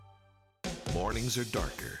Mornings are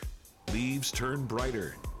darker. Leaves turn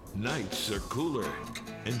brighter. Nights are cooler.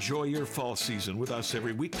 Enjoy your fall season with us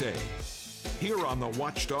every weekday here on the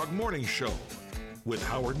Watchdog Morning Show with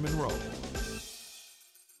Howard Monroe.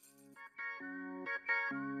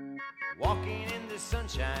 Walking in the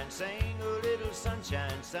sunshine, sing a little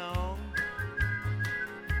sunshine song.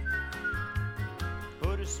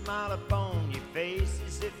 Put a smile upon your face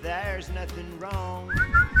as if there's nothing wrong.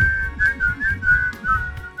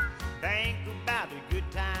 Think about a good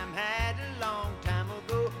time had a long time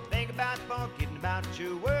ago. Think about forgetting about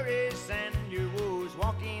your worries and your woes.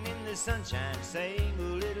 Walking in the sunshine, sing a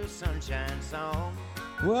little sunshine song.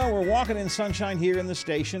 Well, we're walking in sunshine here in the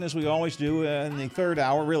station, as we always do in the third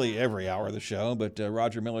hour, really every hour of the show. But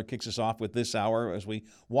Roger Miller kicks us off with this hour as we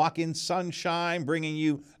walk in sunshine, bringing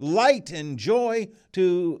you light and joy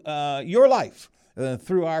to your life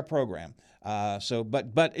through our program.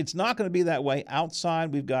 But it's not going to be that way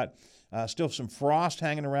outside. We've got still some frost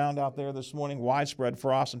hanging around out there this morning, widespread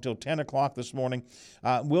frost until 10 o'clock this morning.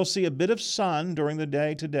 We'll see a bit of sun during the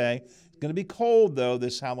day today. Going to be cold, though,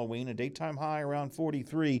 this Halloween, a daytime high around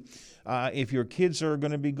 43. If your kids are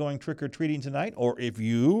going to be going trick-or-treating tonight, or if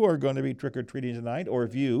you are going to be trick-or-treating tonight, or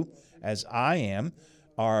if you, as I am,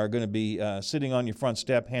 are going to be sitting on your front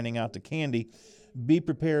step handing out the candy, be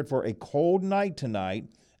prepared for a cold night tonight.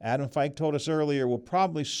 Adam Fike told us earlier we'll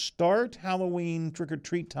probably start Halloween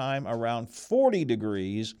trick-or-treat time around 40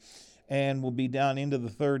 degrees, and we'll be down into the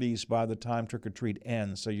 30s by the time trick-or-treat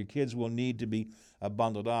ends. So your kids will need to be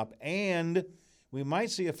bundled up. And we might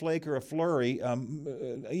see a flake or a flurry.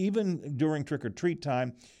 Even during trick-or-treat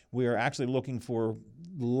time, we are actually looking for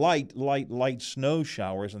light snow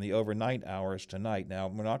showers in the overnight hours tonight. Now,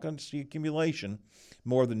 we're not going to see accumulation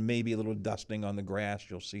more than maybe a little dusting on the grass.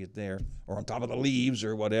 You'll see it there, or on top of the leaves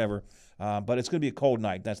or whatever. But it's going to be a cold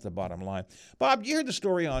night. That's the bottom line. Bob, you heard the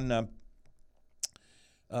story on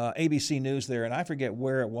ABC News there, and I forget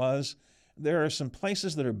where it was. There are some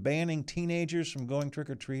places that are banning teenagers from going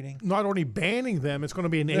trick-or-treating. Not only banning them, it's going to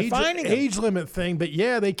be an age limit thing. But,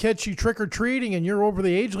 yeah, they catch you trick-or-treating and you're over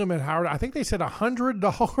the age limit, Howard. I think they said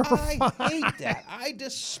 $100 fine. I hate that. I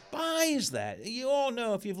despise that. You all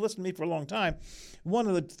know, if you've listened to me for a long time, one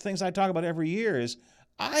of the things I talk about every year is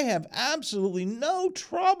I have absolutely no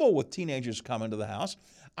trouble with teenagers coming to the house.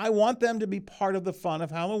 I want them to be part of the fun of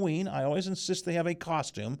Halloween. I always insist they have a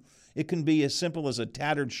costume. It can be as simple as a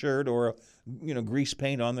tattered shirt or grease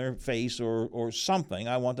paint on their face or something.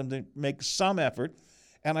 I want them to make some effort,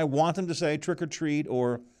 and I want them to say trick or treat,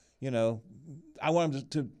 or I want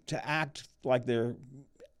them to act like they're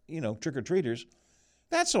trick or treaters.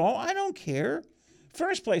 That's all. I don't care.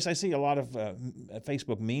 First place, I see a lot of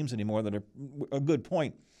Facebook memes anymore that are a good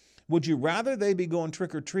point. Would you rather they be going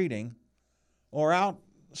trick or treating or out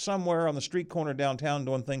somewhere on the street corner downtown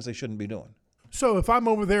doing things they shouldn't be doing? So if I'm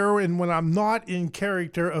over there and when I'm not in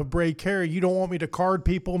character of Bray Carey, you don't want me to card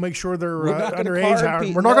people, make sure they're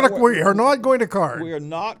underage? We're not going to card. We are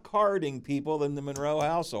not carding people in the Monroe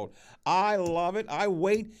household. I love it. I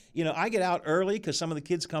wait. I get out early because some of the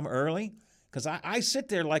kids come early. Because I sit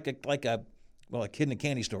there like a kid in a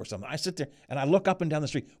candy store or something. I sit there and I look up and down the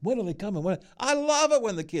street. When are they coming? I love it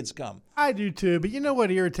when the kids come. I do too, but you know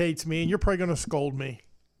what irritates me, and you're probably going to scold me.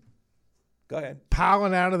 Go ahead.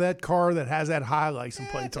 Piling out of that car that has that high license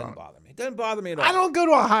plate on. It doesn't bother me at all. I don't go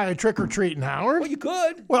to a high trick-or-treating, Howard. Well, you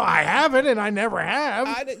could. Well, I haven't, and I never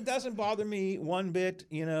have. It doesn't bother me one bit.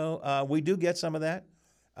 We do get some of that.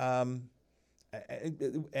 And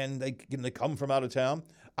they come from out of town.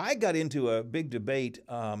 I got into a big debate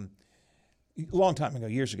a long time ago,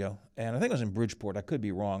 years ago, and I think it was in Bridgeport. I could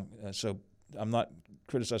be wrong, so I'm not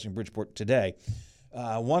criticizing Bridgeport today.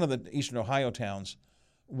 One of the eastern Ohio towns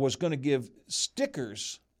was going to give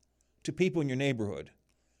stickers to people in your neighborhood.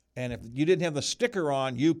 And if you didn't have the sticker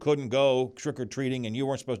on, you couldn't go trick-or-treating and you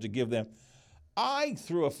weren't supposed to give them. I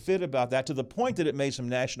threw a fit about that to the point that it made some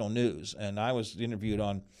national news. And I was interviewed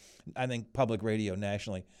on, I think, public radio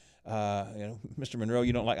nationally. Mr. Monroe,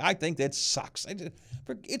 I think that sucks.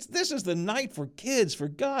 This is the night for kids. For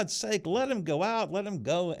God's sake, let them go out. Let them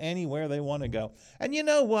go anywhere they want to go. And you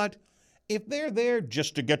know what? If they're there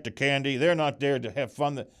just to get the candy, they're not there to have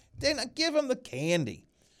fun. Then give them the candy.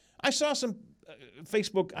 I saw some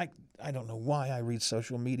Facebook. I don't know why I read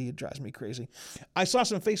social media. It drives me crazy. I saw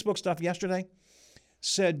some Facebook stuff yesterday.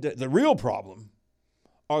 Said the real problem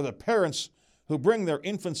are the parents who bring their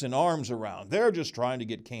infants in arms around. They're just trying to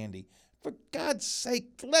get candy. For God's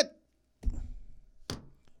sake,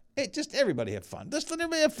 Hey, just everybody have fun. Just let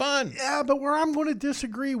everybody have fun. Yeah, but where I'm going to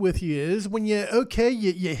disagree with you is when you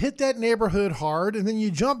hit that neighborhood hard and then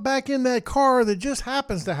you jump back in that car that just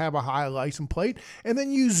happens to have a high license plate and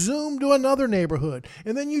then you zoom to another neighborhood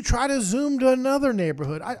and then you try to zoom to another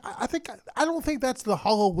neighborhood. I don't think that's the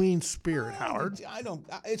Halloween spirit, Howard.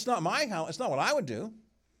 It's not my house. It's not what I would do.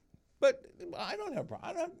 But I don't have a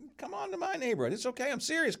problem. Come on to my neighborhood. It's okay. I'm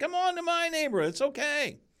serious. Come on to my neighborhood. It's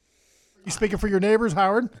okay. You speaking for your neighbors,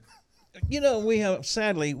 Howard? We have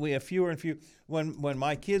fewer and fewer. When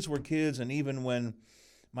my kids were kids, and even when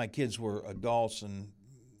my kids were adults, and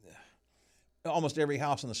almost every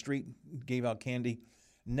house on the street gave out candy.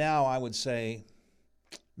 Now I would say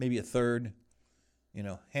maybe a third.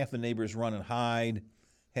 Half the neighbors run and hide.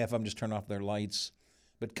 Half of them just turn off their lights.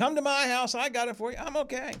 But come to my house. I got it for you. I'm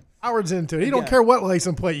okay. Howard's into it. He don't care what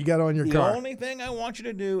license plate you got on your car. The only thing I want you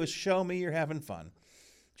to do is show me you're having fun.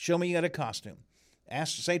 Show me you got a costume.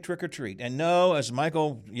 Say trick or treat. And no, as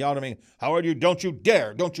Michael yelled at me, Howard, don't you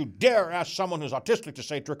dare ask someone who's autistic to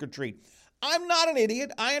say trick or treat. I'm not an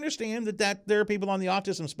idiot. I understand that there are people on the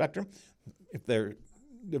autism spectrum, if they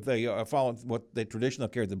follow what they traditionally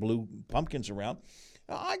carry the blue pumpkins around.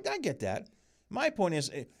 I get that. My point is,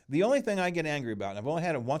 the only thing I get angry about, and I've only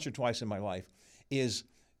had it once or twice in my life, is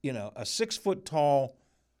a 6-foot-tall,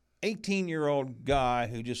 18-year-old guy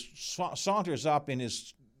who just saunters up in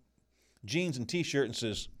his jeans and T-shirt and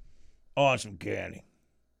says, I want some candy.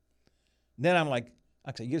 Then I'm like,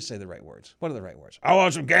 okay, you got to say the right words. What are the right words? I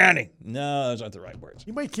want some candy. No, those aren't the right words.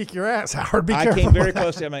 You might kick your ass, Howard. Be careful. I came very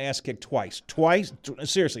close to having my ass kicked twice.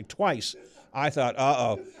 Seriously, twice. I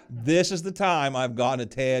thought, this is the time I've gone a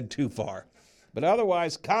tad too far. But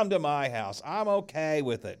otherwise, come to my house. I'm okay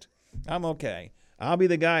with it. I'm okay. I'll be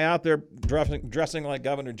the guy out there dressing like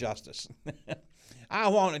Governor Justice. I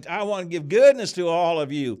want to give goodness to all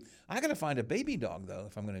of you. I got to find a baby dog, though,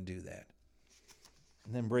 if I'm going to do that.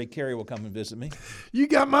 And then Bray Carey will come and visit me. You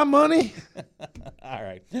got my money? All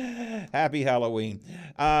right. Happy Halloween.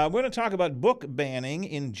 We're going to talk about book banning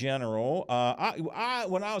in general.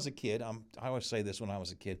 When I was a kid, I always say this when I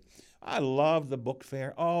was a kid, I loved the book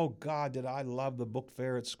fair. Oh, God, did I love the book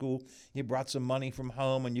fair at school. You brought some money from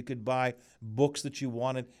home, and you could buy books that you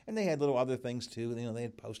wanted. And they had little other things, too. They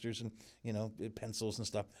had posters and, pencils and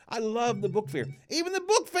stuff. I loved the book fair. Even the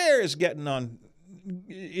book fair is getting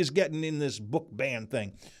in this book ban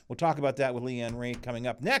thing. We'll talk about that with Leann Ray coming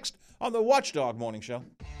up next on the Watchdog Morning Show.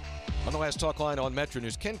 On the last talk line on Metro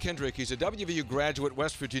News, Ken Kendrick, he's a WVU graduate,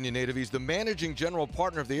 West Virginia native. He's the managing general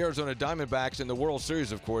partner of the Arizona Diamondbacks in the World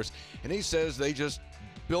Series, of course, and he says they just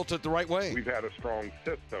built it the right way. We've had a strong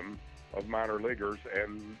system of minor leaguers,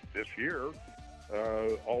 and this year,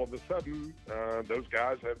 all of a sudden, those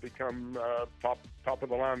guys have become top of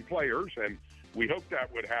the line players, and we hoped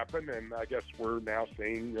that would happen, and I guess we're now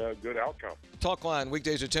seeing a good outcome. Talk line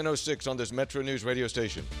weekdays at 10:06 on this Metro News radio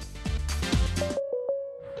station.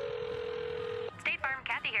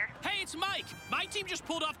 It's Mike. My team just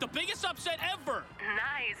pulled off the biggest upset ever.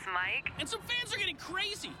 Nice, Mike. And some fans are getting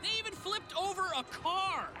crazy. They even flipped over a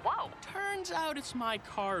car. Whoa. Turns out it's my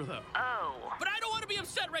car, though. Oh. But I don't want to be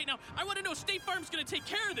upset right now. I want to know State Farm's going to take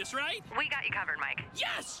care of this, right? We got you covered, Mike.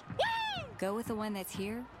 Yes! Woo! Go with the one that's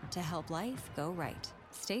here to help life go right.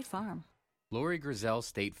 State Farm. Lori Grizel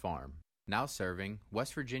State Farm. Now serving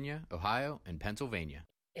West Virginia, Ohio, and Pennsylvania.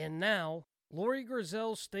 And now, Lori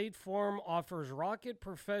Grizel State Farm offers Rocket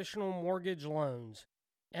Professional Mortgage Loans.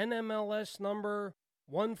 NMLS number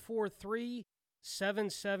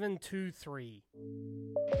 1437723.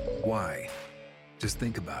 Why? Just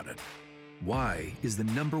think about it. Why is the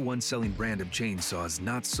 #1 selling brand of chainsaws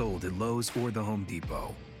not sold at Lowe's or the Home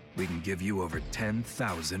Depot? We can give you over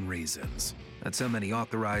 10,000 reasons. That's how many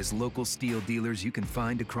authorized local steel dealers you can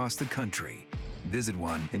find across the country. Visit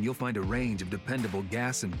one and you'll find a range of dependable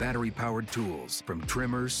gas and battery-powered tools, from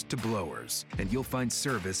trimmers to blowers. And you'll find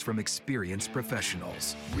service from experienced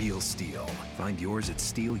professionals. Real steel. Find yours at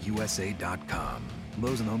steelusa.com.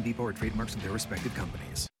 Lowe's and Home Depot are trademarks of their respective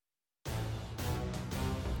companies.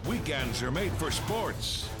 Weekends are made for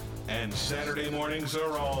sports, and Saturday mornings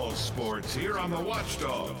are all sports here on the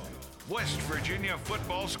Watchdog. West Virginia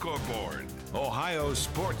Football Scoreboard, Ohio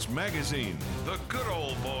Sports Magazine, the good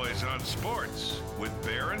old boys on sports, with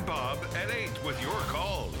Bear and Bob at 8 with your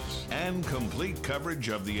calls, and complete coverage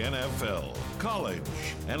of the NFL, college,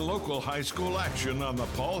 and local high school action on the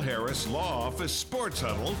Paul Harris Law Office Sports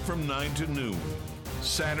Huddle from 9 to noon.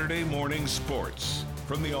 Saturday morning sports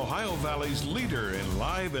from the Ohio Valley's leader in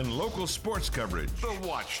live and local sports coverage, the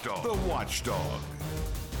Watchdog. The Watchdog.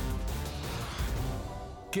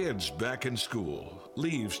 Kids back in school.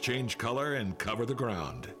 Leaves change color and cover the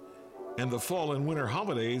ground. And the fall and winter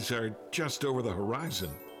holidays are just over the horizon.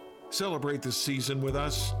 Celebrate the season with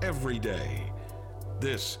us every day.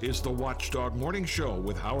 This is the Watchdog Morning Show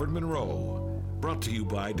with Howard Monroe. Brought to you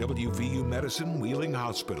by WVU Medicine Wheeling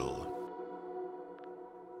Hospital.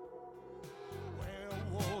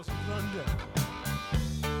 Werewolves of London.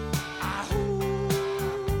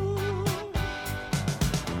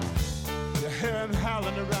 You hear him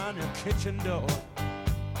howling around your kitchen door.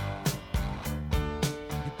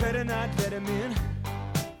 You better not let him in.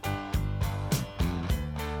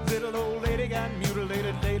 Little old lady got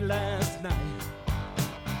mutilated late last night.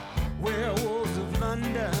 Werewolves of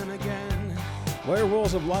London again.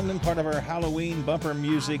 Werewolves of London, part of our Halloween bumper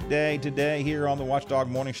music day today here on the Watchdog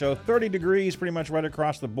Morning Show. 30 degrees pretty much right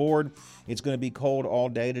across the board. It's going to be cold all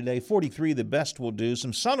day today. 43, the best will do.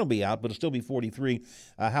 Some sun will be out, but it'll still be 43.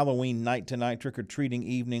 Halloween night tonight, trick-or-treating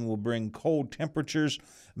evening will bring cold temperatures,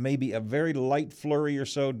 maybe a very light flurry or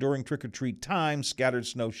so during trick-or-treat time, scattered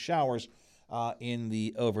snow showers in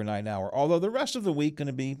the overnight hour. Although the rest of the week going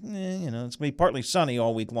to be, it's going to be partly sunny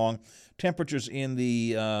all week long. Temperatures in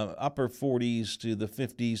the upper 40s to the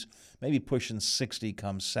 50s, maybe pushing 60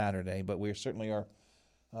 come Saturday. But we certainly are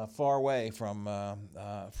far away from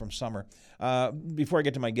summer. Before I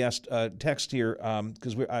get to my guest, text here,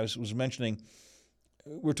 because I was mentioning,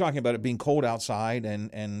 we're talking about it being cold outside,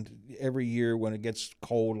 and every year when it gets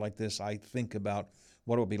cold like this, I think about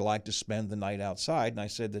what it would be like to spend the night outside. And I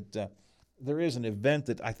said that there is an event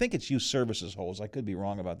that I think it's Youth Services holds. I could be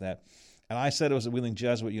wrong about that. And I said it was at Wheeling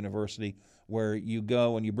Jesuit University, where you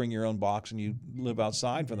go and you bring your own box and you live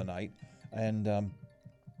outside for the night. And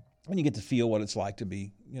when you get to feel what it's like to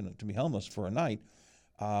be homeless for a night.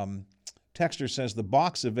 Texter says the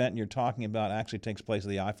box event you're talking about actually takes place at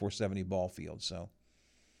the I-470 ball field. So,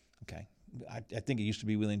 okay. I think it used to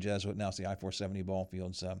be Wheeling Jesuit. Now it's the I-470 ball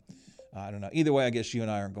field. So, I don't know. Either way, I guess you and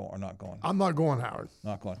I are not going. I'm not going, Howard.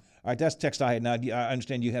 Not going. All right, that's the text I had. Now, I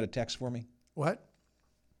understand you had a text for me? What?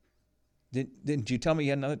 Didn't you tell me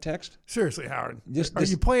you had another text? Seriously, Howard. Are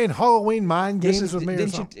you playing Halloween mind games with me or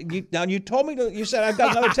something? Now, you told me you said I've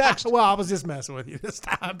got another text. Well, I was just messing with you this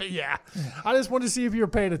time, but yeah. I just wanted to see if you were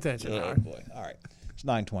paying attention, Howard. Oh, boy. All right. It's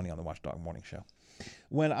 9:20 on the Watchdog Morning Show.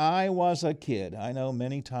 When I was a kid, I know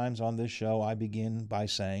many times on this show I begin by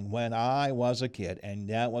saying, when I was a kid, and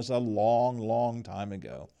that was a long, long time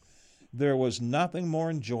ago. There was nothing more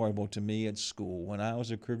enjoyable to me at school. When I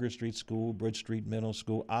was at Kruger Street School, Bridge Street Middle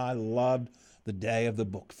School, I loved the day of the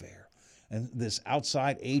book fair. And this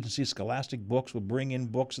outside agency, Scholastic Books, would bring in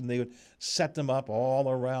books, and they would set them up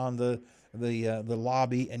all around the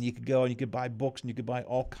lobby, and you could go and you could buy books, and you could buy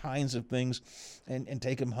all kinds of things and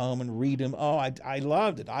take them home and read them. Oh, I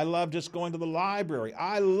loved it. I loved just going to the library.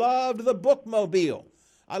 I loved the bookmobile.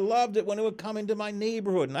 I loved it when it would come into my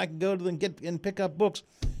neighborhood, and I could go to them and pick up books.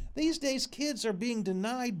 These days, kids are being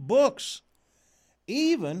denied books.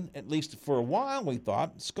 Even, at least for a while, we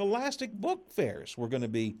thought, scholastic book fairs were going to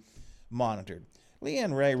be monitored.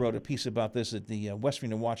 Leann Ray wrote a piece about this at the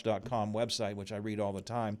WestVirginiaWatch.com website, which I read all the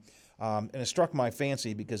time. And it struck my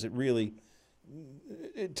fancy because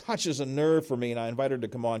it touches a nerve for me, and I invited her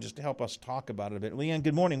to come on just to help us talk about it a bit. Leann,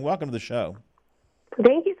 good morning. Welcome to the show.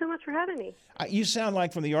 Thank you so much for having me. You sound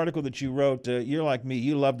like, from the article that you wrote, you're like me.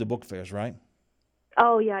 You love the book fairs, right?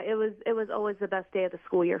 Oh yeah, it was always the best day of the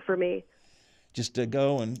school year for me. Just to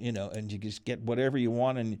go and you just get whatever you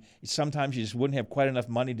want, and sometimes you just wouldn't have quite enough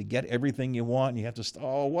money to get everything you want, and you have to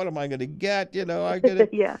what am I going to get? I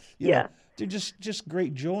get yeah. There's just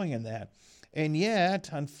great joy in that. And yet,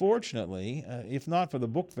 unfortunately, if not for the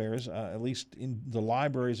book fairs, at least in the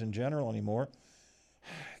libraries in general anymore,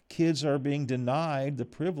 kids are being denied the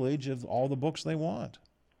privilege of all the books they want.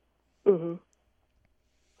 Mm-hmm.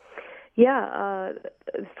 Yeah,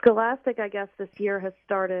 Scholastic, I guess, this year has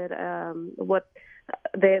started what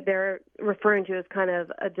they're referring to as kind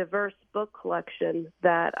of a diverse book collection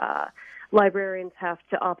that librarians have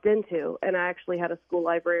to opt into. And I actually had a school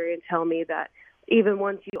librarian tell me that even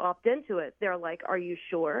once you opt into it, they're like, "Are you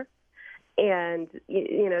sure?" And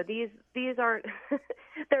these aren't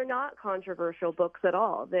they're not controversial books at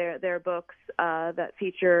all. They're books that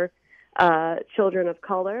feature children of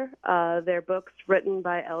color. They're books written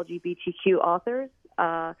by LGBTQ authors.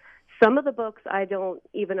 Some of the books I don't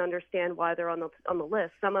even understand why they're on the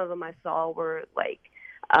list. Some of them I saw were like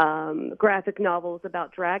graphic novels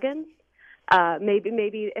about dragons.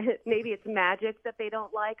 Maybe it's magic that they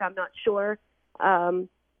don't like. I'm not sure.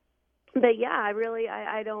 But yeah,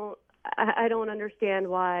 I don't understand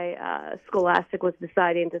why Scholastic was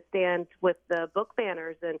deciding to stand with the book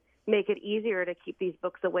banners and make it easier to keep these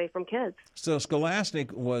books away from kids. So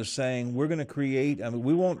Scholastic was saying, we're going to create,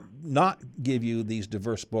 we won't not give you these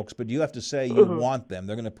diverse books, but you have to say you want them.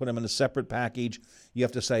 They're going to put them in a separate package. You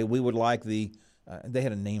have to say, we would like they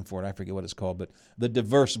had a name for it, I forget what it's called, but the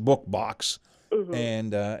diverse book box,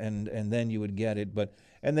 and then you would get it.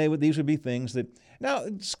 These would be things that, now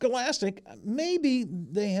Scholastic, maybe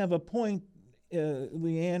they have a point,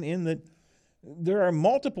 Leann, in that there are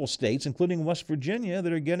multiple states, including West Virginia,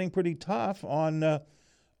 that are getting pretty tough on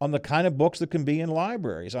the kind of books that can be in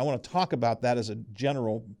libraries. I want to talk about that as a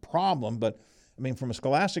general problem, but I mean, from a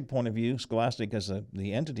Scholastic point of view, Scholastic as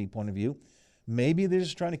the entity point of view, maybe they're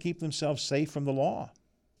just trying to keep themselves safe from the law.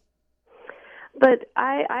 But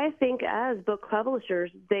I think as book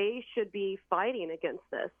publishers, they should be fighting against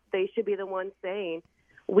this. They should be the ones saying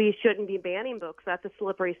we shouldn't be banning books. That's a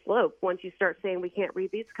slippery slope. Once you start saying we can't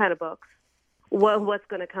read these kind of books, what's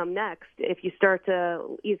going to come next? If you start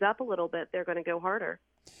to ease up a little bit, they're going to go harder.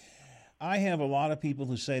 I have a lot of people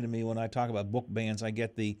who say to me when I talk about book bans, I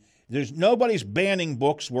get there's nobody's banning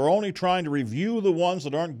books. We're only trying to review the ones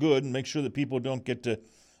that aren't good and make sure that people don't get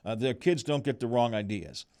their kids don't get the wrong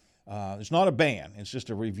ideas. It's not a ban. It's just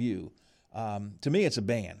a review. To me, it's a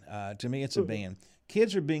ban. A ban.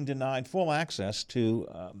 Kids are being denied full access to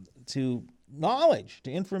knowledge,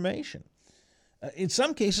 to information. In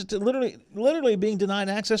some cases, to literally being denied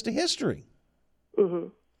access to history. Mm-hmm.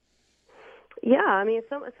 Yeah, I mean,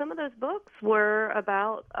 some of those books were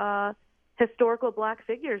about historical Black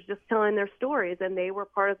figures just telling their stories, and they were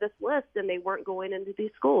part of this list, and they weren't going into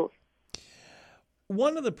these schools.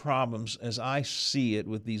 One of the problems, as I see it,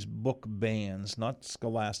 with these book bans, not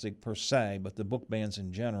Scholastic per se, but the book bans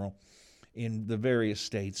in general in the various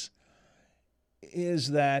states,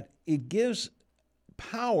 is that it gives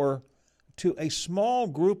power to a small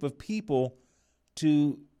group of people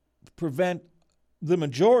to prevent the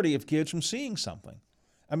majority of kids from seeing something.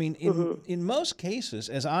 I mean, in most cases,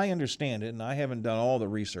 as I understand it, and I haven't done all the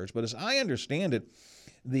research, but as I understand it,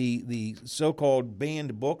 the so-called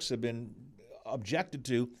banned books have been objected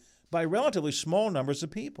to by relatively small numbers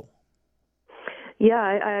of people.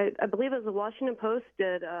 Yeah, I believe it was the Washington Post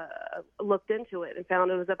looked into it and found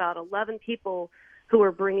it was about 11 people who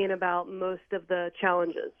were bringing about most of the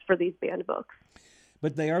challenges for these banned books.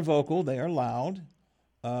 But they are vocal, they are loud.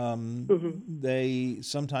 They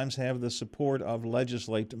sometimes have the support of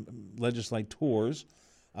legislators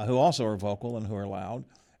who also are vocal and who are loud,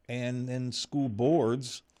 and then school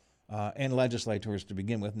boards and legislators to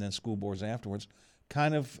begin with, and then school boards afterwards,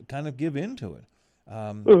 kind of give into it.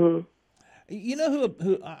 You know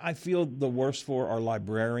who I feel the worst for are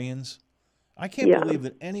librarians. I can't believe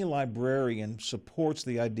that any librarian supports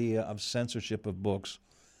the idea of censorship of books,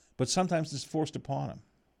 but sometimes it's forced upon them.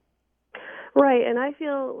 Right, and I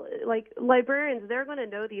feel like librarians, they're going to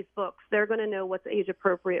know these books. They're going to know what's age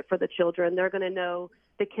appropriate for the children. They're going to know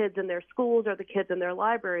the kids in their schools or the kids in their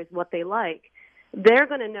libraries, what they like. They're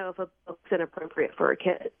going to know if a book's inappropriate for a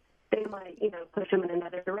kid. They might, push them in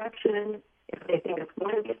another direction if they think it's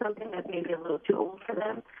going to be something that may be a little too old for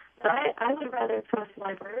them. But I would rather trust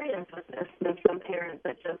librarians with this than some parents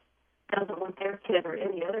that just doesn't want their kid or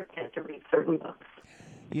any other kid to read certain books.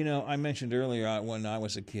 I mentioned earlier when I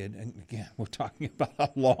was a kid, and again, we're talking about a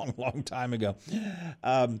long, long time ago,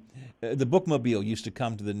 the bookmobile used to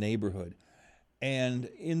come to the neighborhood. And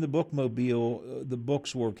in the bookmobile, the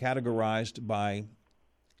books were categorized by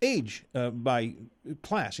age, by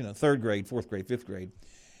class, third grade, fourth grade, fifth grade.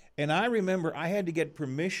 And I remember I had to get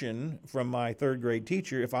permission from my third grade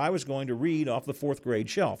teacher if I was going to read off the fourth grade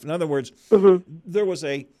shelf. In other words, there was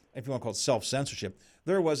if you want to call it self-censorship,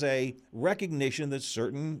 there was a recognition that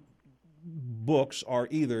certain books are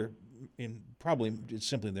either probably it's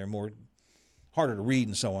simply they're more harder to read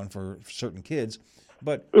and so on for certain kids,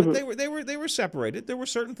 but they were separated. There were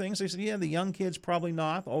certain things they said, yeah, the young kids probably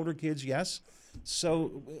not, the older kids yes.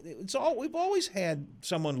 So we've always had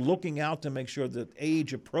someone looking out to make sure that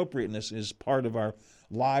age appropriateness is part of our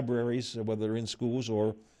libraries, whether they're in schools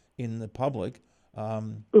or in the public.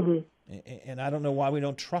 And I don't know why we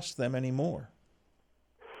don't trust them anymore.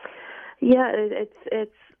 Yeah,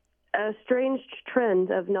 it's a strange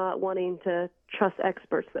trend of not wanting to trust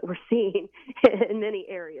experts that we're seeing in many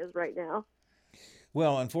areas right now.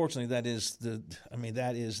 Well, unfortunately, that is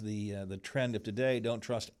the trend of today. Don't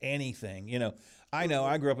trust anything. I know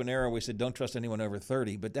I grew up in an era where we said don't trust anyone over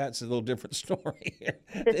 30, but that's a little different story.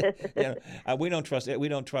 We don't trust it. We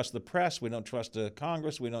don't trust the press. We don't trust the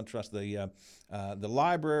Congress. We don't trust the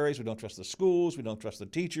libraries. We don't trust the schools. We don't trust the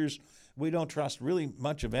teachers. We don't trust really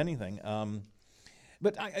much of anything.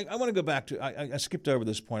 But I want to go back to I skipped over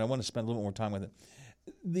this point. I want to spend a little more time with it.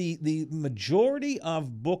 the majority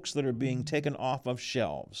of books that are being taken off of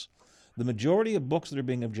shelves, the majority of books that are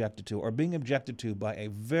being objected to by a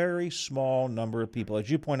very small number of people. As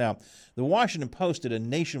you point out, the Washington Post did a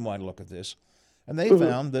nationwide look at this, and they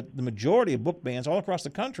found that the majority of book bans all across the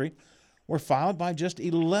country were filed by just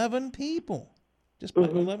 11 people. Just by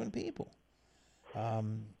 11 people.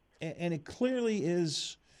 And it clearly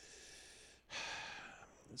is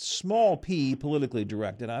small p politically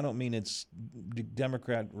directed. I don't mean it's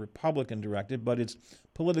Democrat, Republican directed, but it's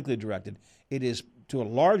politically directed. It is to a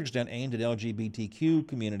large extent aimed at LGBTQ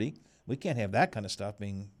community. We can't have that kind of stuff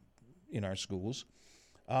being in our schools.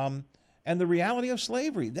 And the reality of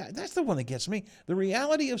slavery, that's the one that gets me. The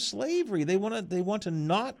reality of slavery. They want to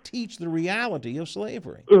not teach the reality of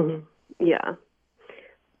slavery. Yeah.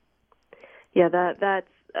 Yeah, that's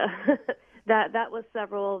that was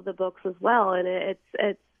several of the books as well, and it's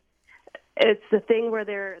the thing where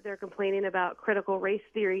they're complaining about critical race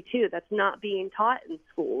theory too. That's not being taught in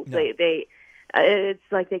schools. No. It's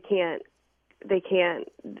like they can't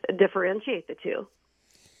differentiate the two.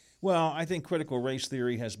 Well, I think critical race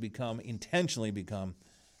theory has intentionally become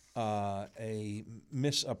a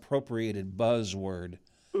misappropriated buzzword.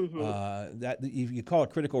 That if you call it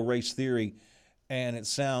critical race theory, and it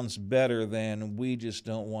sounds better than we just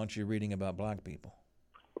don't want you reading about black people.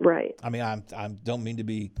 Right. I mean, I don't mean to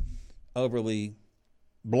be overly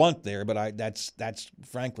blunt there, but that's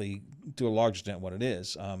frankly to a large extent what it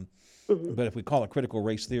is. But if we call it critical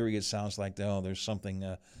race theory, it sounds like there's something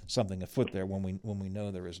afoot there when we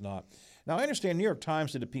know there is not. Now, I understand New York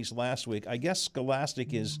Times did a piece last week. I guess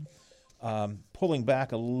Scholastic is pulling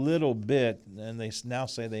back a little bit, and they now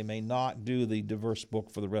say they may not do the diverse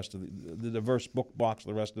book for the rest of the diverse book box for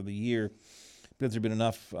the rest of the year because there've been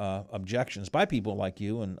enough objections by people like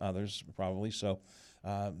you and others probably. So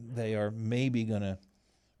they are maybe going to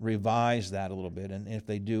revise that a little bit, and if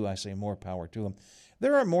they do, I say more power to them.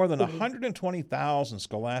 There are more than 120,000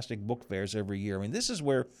 Scholastic book fairs every year. I mean, this is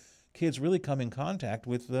where kids really come in contact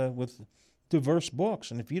with diverse books,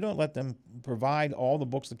 and if you don't let them provide all the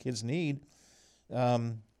books the kids need, we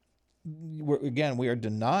are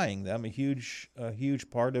denying them a huge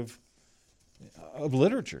part of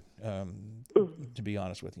literature. To be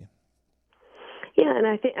honest with you. Yeah, and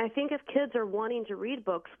I think if kids are wanting to read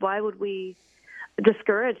books, why would we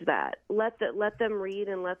discourage that? Let them read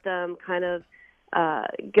and let them kind of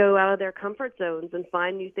go out of their comfort zones and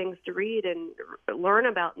find new things to read and learn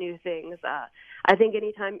about new things. I think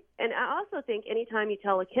anytime you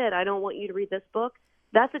tell a kid, I don't want you to read this book,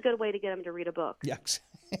 that's a good way to get them to read a book. Yes,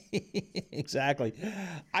 exactly.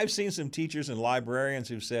 I've seen some teachers and librarians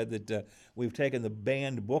who've said that we've taken the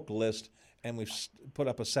banned book list and we've put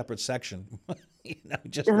up a separate section,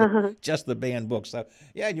 just the banned books. So,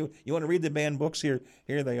 yeah, you want to read the banned books? Here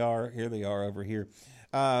they are over here.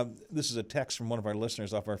 This is a text from one of our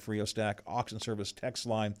listeners off our Frio Stack auction service text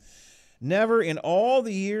line. Never in all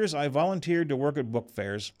the years I volunteered to work at book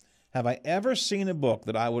fairs have I ever seen a book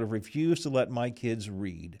that I would have refused to let my kids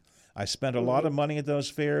read. I spent a lot of money at those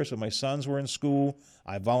fairs when my sons were in school.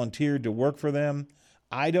 I volunteered to work for them.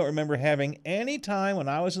 I don't remember having any time when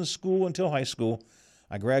I was in school until high school.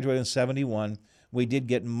 I graduated in 1971. We did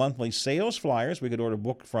get monthly sales flyers we could order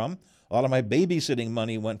books from. A lot of my babysitting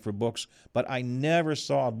money went for books, but I never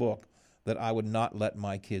saw a book that I would not let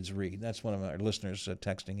my kids read. That's one of our listeners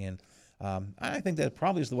texting in. I think that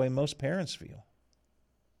probably is the way most parents feel.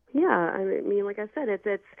 Yeah, I mean, like I said,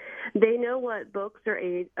 it's they know what books are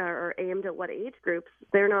aimed at what age groups.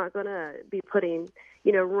 They're not going to be putting,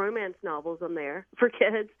 romance novels on there for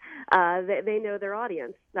kids. They know their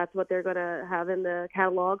audience. That's what they're going to have in the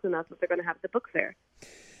catalogs, and that's what they're going to have at the book fair.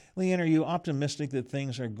 Leann, are you optimistic that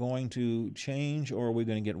things are going to change, or are we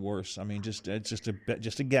going to get worse? I mean, it's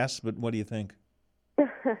just a guess, but what do you think?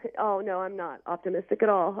 Oh, no, I'm not optimistic at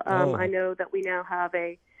all. I know that we now have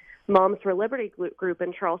a Moms for Liberty group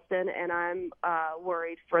in Charleston, and I'm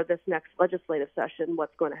worried for this next legislative session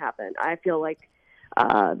what's going to happen. I feel like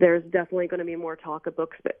there's definitely going to be more talk of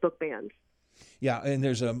book bans. Yeah, and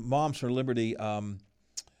there's a Moms for Liberty.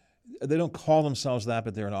 They don't call themselves that,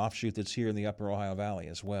 but they're an offshoot that's here in the Upper Ohio Valley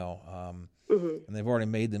as well. And they've already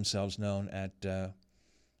made themselves known at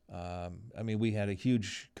we had a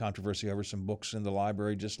huge controversy over some books in the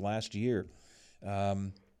library just last year.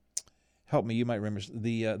 Help me, you might remember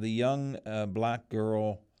the young black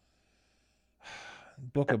girl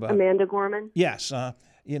book about Amanda Gorman. Yes,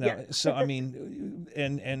 Yes. So I mean,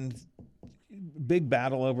 and big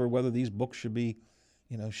battle over whether these books should be,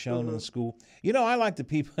 shown in school. I like the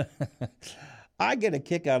people. I get a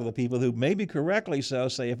kick out of the people who, maybe correctly so,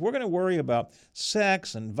 say if we're going to worry about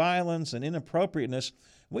sex and violence and inappropriateness,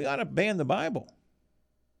 we ought to ban the Bible.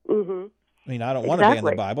 Mm-hmm. I mean, I don't want to ban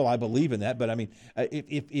the Bible. I believe in that. But, I mean,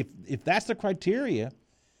 if that's the criteria,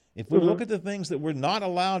 if we look at the things that we're not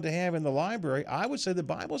allowed to have in the library, I would say the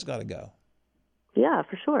Bible's got to go. Yeah,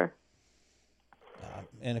 for sure.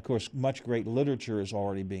 And, of course, much great literature is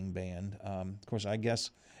already being banned. Of course, I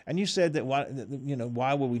guess, and you said that,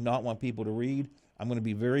 why would we not want people to read? I'm going to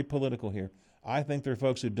be very political here. I think there are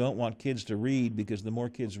folks who don't want kids to read because the more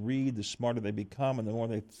kids read, the smarter they become and the more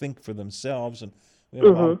they think for themselves. And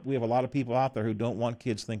we have a lot of people out there who don't want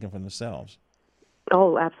kids thinking for themselves.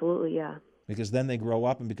 Oh, absolutely, yeah. Because then they grow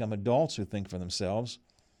up and become adults who think for themselves.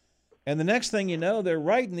 And the next thing you know, they're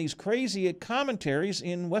writing these crazy commentaries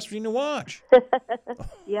in West Virginia Watch.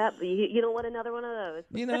 Yep, you don't want another one of those.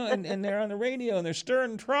 And they're on the radio and they're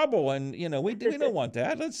stirring trouble. And, we don't want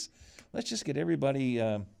that. Let's just get everybody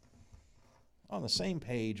on the same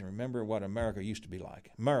page and remember what America used to be like.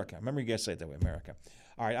 America. Remember, you guys say it that way, America.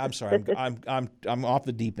 All right, I'm sorry. I'm off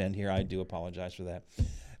the deep end here. I do apologize for that.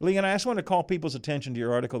 Leann, I just want to call people's attention to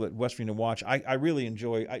your article at West Virginia Watch. I really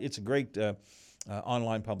enjoy. It's a great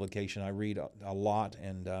online publication. I read a lot,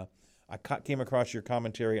 and I came across your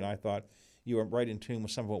commentary, and I thought you were right in tune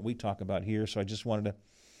with some of what we talk about here. So I just wanted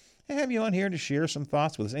to have you on here to share some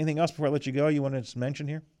thoughts with us. Anything else before I let you go you want to just mention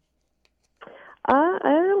here? I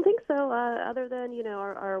don't think so, other than,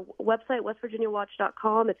 our website,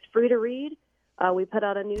 westvirginiawatch.com. It's free to read. We put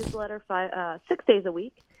out a newsletter 6 days a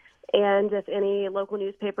week. And if any local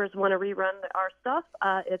newspapers want to rerun our stuff,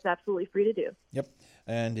 it's absolutely free to do. Yep,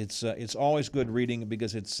 and it's always good reading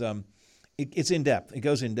because it's in depth. It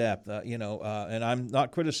goes in depth, And I'm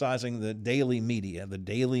not criticizing the daily media. The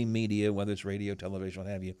daily media, whether it's radio, television,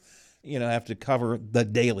 what have you, have to cover the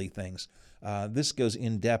daily things. This goes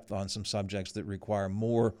in depth on some subjects that require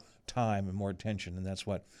more time and more attention, and that's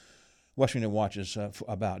what West Virginia Watch is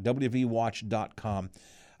about. WVWatch.com.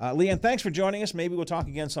 Leann, thanks for joining us. Maybe we'll talk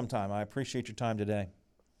again sometime. I appreciate your time today.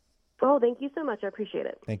 Oh, thank you so much. I appreciate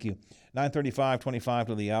it. Thank you. 9:35:25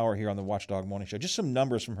 to the hour here on the Watchdog Morning Show. Just some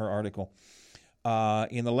numbers from her article.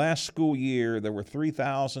 In the last school year, there were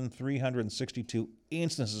 3,362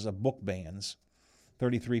 instances of book bans,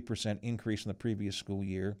 33% increase in the previous school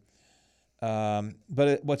year.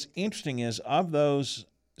 But what's interesting is, of those,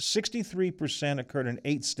 63% occurred in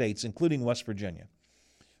 8 states, including West Virginia.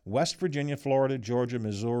 West Virginia, Florida, Georgia,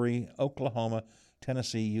 Missouri, Oklahoma,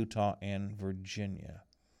 Tennessee, Utah, and Virginia.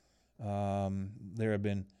 There have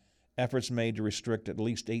been efforts made to restrict at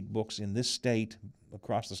least 8 books in this state,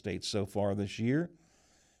 across the state so far this year.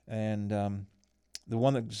 And the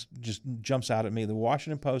one that just jumps out at me, the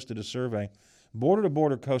Washington Post did a survey, border to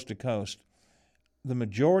border, coast to coast. The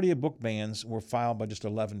majority of book bans were filed by just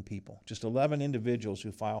 11 people, just 11 individuals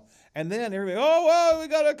who file. And then everybody, we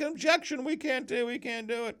got a objection. We can't do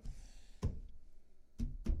it.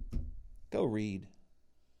 Go read.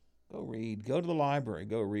 Go to the library.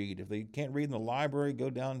 Go read. If they can't read in the library,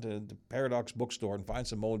 go down to the Paradox bookstore and find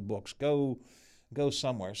some old books. Go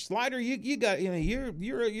somewhere. Slider, you got, you're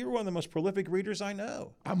one of the most prolific readers I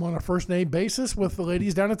know. I'm on a first name basis with the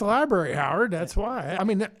ladies down at the library, Howard. That's why. I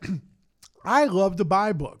mean, I love to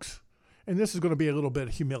buy books. And this is going to be a little bit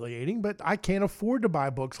humiliating, but I can't afford to buy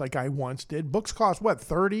books like I once did. Books cost, what,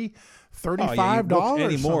 $30, $35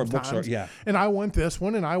 anymore. Sometimes. Books are, yeah. And I want this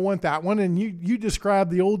one, and I want that one. And you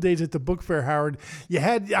described the old days at the book fair, Howard. You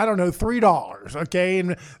had, $3, okay?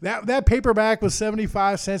 And that paperback was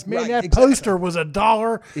 75 cents. Man, that poster was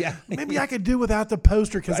 $1. Yeah. Maybe I could do without the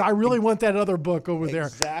poster because I really want that other book over there.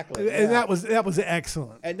 Exactly. And that was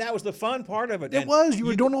excellent. And that was the fun part of it. It was. You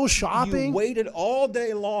were doing a little shopping. You waited all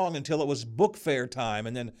day long until it was book fair time,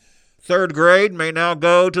 and then third grade may now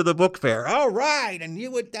go to the book fair. All right, and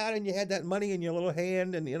you went down and you had that money in your little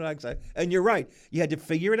hand, and and you're right, you had to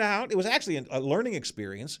figure it out. It was actually a learning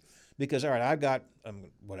experience because all right, I got I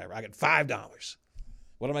got $5.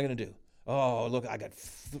 What am I going to do? Oh, look, I got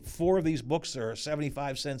 4 of these books that are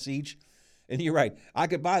 75 cents each, and you're right, I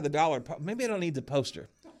could buy the $1. Maybe I don't need the poster.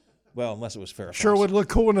 Well, unless it was Farrah Fawcett. Sure would look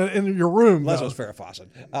cool in your room. Unless it was Farrah Fawcett.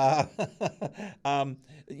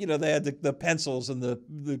 They had the pencils and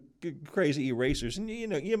the crazy erasers. And,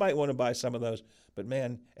 you might want to buy some of those. But,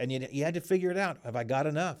 man, and you had to figure it out. Have I got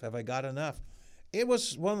enough? It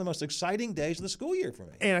was one of the most exciting days of the school year for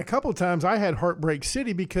me. And a couple of times I had Heartbreak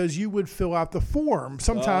City because you would fill out the form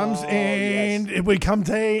sometimes it would come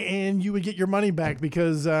day and you would get your money back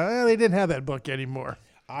because they didn't have that book anymore.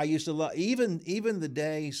 I used to love even the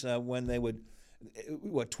days when they would,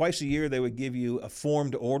 twice a year they would give you a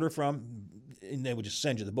form to order from, and they would just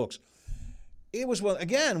send you the books. It was one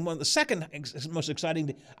of the second most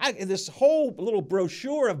exciting. This whole little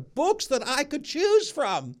brochure of books that I could choose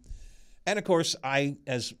from, and of course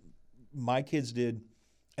as my kids did,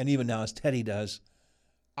 And even now, as Teddy does,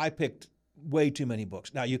 I picked way too many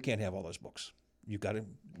books. Now, you can't have all those books. You got to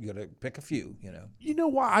pick a few, you know. You know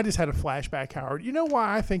why? I just had a flashback, Howard. You know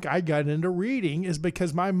why I think I got into reading is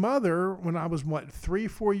because my mother, when I was, 3,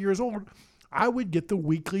 4 years old, I would get the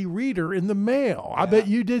Weekly Reader in the mail. Yeah. I bet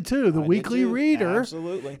you did too. The Weekly Reader.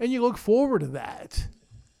 Absolutely. And you look forward to that.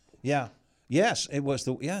 Yeah. Yes, it was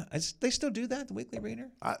they still do that, the Weekly Reader?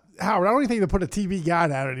 Howard, I don't even think they put a TV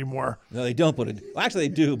guide out anymore. No, they don't put it. Well, actually,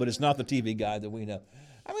 they do, but it's not the TV guide that we know.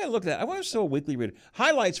 I'm going to look at that. I wonder if still a Weekly Reader.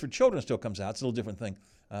 Highlights for children still comes out. It's a little different thing.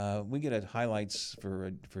 We get a highlights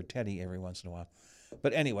for Teddy every once in a while.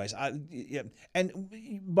 But anyways, and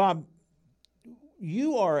Bob,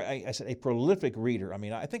 you are, I said, a prolific reader. I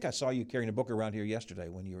mean, I think I saw you carrying a book around here yesterday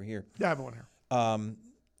when you were here. Yeah, I have one here.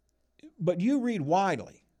 But you read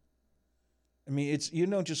widely. I mean, you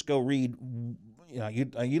don't just go read. You know,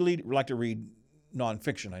 you like to read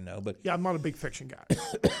nonfiction, I know, but yeah, I'm not a big fiction guy.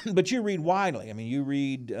 But you read widely. I mean, you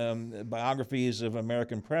read biographies of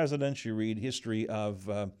American presidents. You read history of.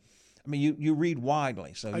 You read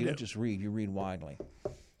widely. So you don't just read. You read widely.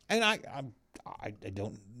 And I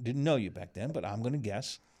didn't know you back then, but I'm going to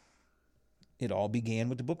guess it all began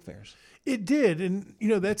with the book fairs. It did, and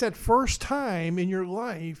that's that first time in your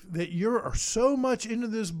life that you're so much into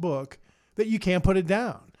this book that you can't put it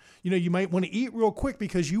down. You might want to eat real quick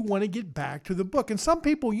because you want to get back to the book. And some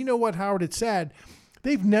people, you know what, Howard, it's sad,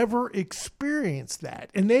 they've never experienced that.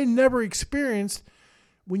 And they never experienced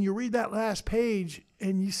when you read that last page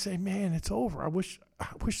and you say, man, it's over. I wish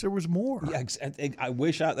there was more. Yeah, I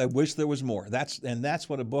wish there was more. That's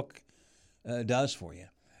what a book does for you.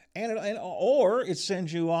 Or it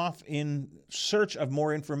sends you off in search of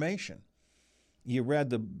more information. You read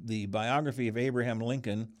the biography of Abraham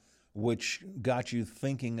Lincoln, which got you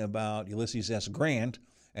thinking about Ulysses S. Grant,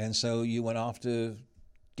 and so you went off to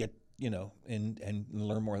get, and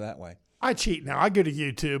learn more that way. I cheat now. I go to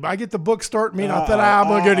YouTube. I get the book start me, and I thought I'm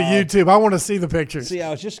going to go to YouTube. I want to see the pictures. See,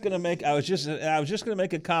 I was just going to make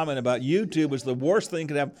a comment about YouTube was the worst thing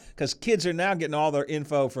could happen because kids are now getting all their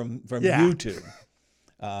info from YouTube.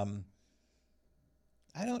 I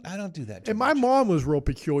don't do that. And my mom was real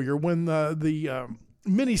peculiar when the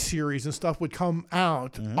miniseries and stuff would come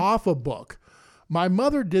out off a book. My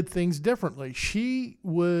mother did things differently. She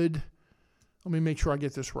would, let me make sure I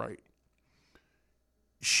get this right.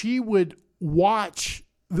 She would watch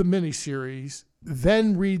the miniseries,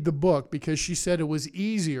 then read the book because she said it was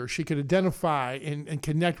easier. She could identify and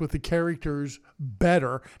connect with the characters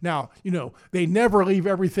better. Now, they never leave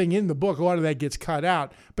everything in the book. A lot of that gets cut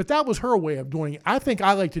out, but that was her way of doing it. I think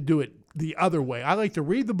I like to do it the other way. I like to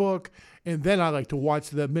read the book, and then I like to watch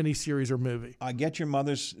the miniseries or movie. I get your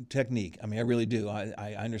mother's technique. I mean, I really do.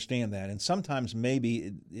 I understand that. And sometimes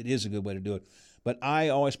maybe it is a good way to do it. But I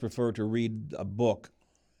always prefer to read a book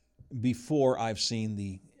before I've seen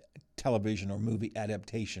the television or movie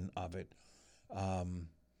adaptation of it. And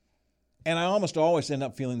I almost always end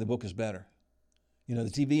up feeling the book is better. The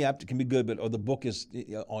TV app can be good, but the book is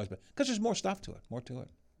always better. Because there's more stuff to it, more to it.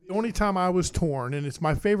 The only time I was torn, and it's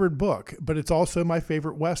my favorite book, but it's also my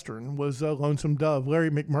favorite Western, was Lonesome Dove. Larry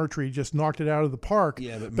McMurtry just knocked it out of the park.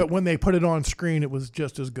 Yeah, but when they put it on screen, it was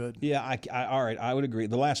just as good. Yeah, all right, I would agree.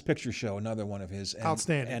 The Last Picture Show, another one of his.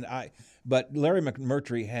 Outstanding. But Larry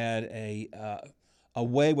McMurtry had a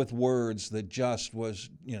way with words that just was,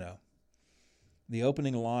 the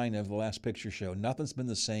opening line of The Last Picture Show, nothing's been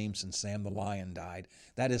the same since Sam the Lion died.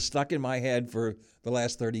 That is stuck in my head for the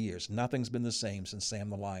last 30 years. Nothing's been the same since Sam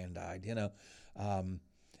the Lion died,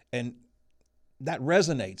 and that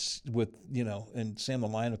resonates with, and Sam the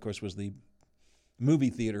Lion, of course, was the movie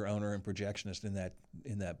theater owner and projectionist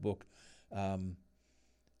in that book. And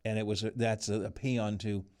that's a paean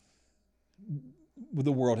to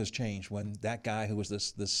the world has changed when that guy who was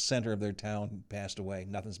the center of their town passed away.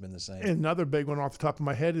 Nothing's been the same. And another big one off the top of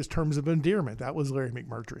my head is Terms of Endearment. That was Larry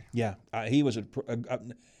McMurtry. Yeah, he was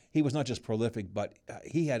he was not just prolific, but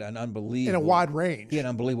he had an unbelievable in a wide range. He had an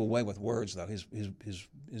unbelievable way with words, though. His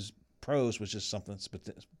prose was just something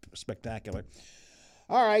spectacular.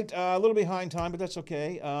 All right, a little behind time, but that's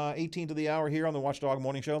okay. 18 to the hour here on the Watchdog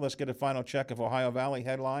Morning Show. Let's get a final check of Ohio Valley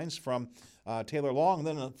headlines from Taylor Long. And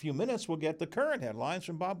then in a few minutes, we'll get the current headlines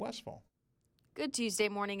from Bob Westphal. Good Tuesday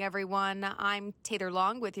morning, everyone. I'm Taylor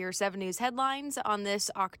Long with your 7 News headlines on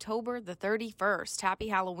this October the 31st. Happy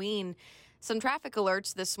Halloween. Some traffic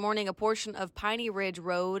alerts this morning. A portion of Piney Ridge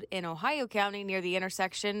Road in Ohio County near the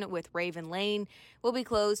intersection with Raven Lane will be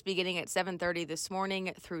closed beginning at 7:30 this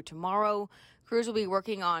morning through tomorrow. Crews will be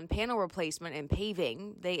working on panel replacement and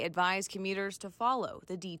paving. They advise commuters to follow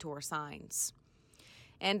the detour signs.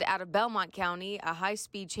 And out of Belmont County, a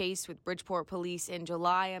high-speed chase with Bridgeport police in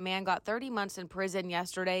July. A man got 30 months in prison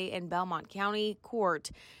yesterday in Belmont County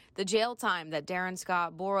Court. The jail time that Darren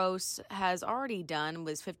Scott Boros has already done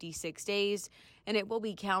was 56 days, and it will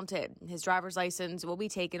be counted. His driver's license will be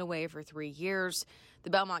taken away for 3 years.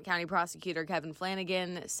 The Belmont County prosecutor, Kevin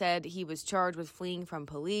Flanagan, said he was charged with fleeing from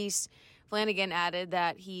police. Flanagan added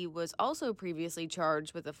that he was also previously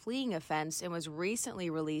charged with a fleeing offense and was recently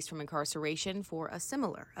released from incarceration for a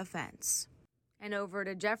similar offense. And over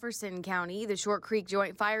to Jefferson County, the Short Creek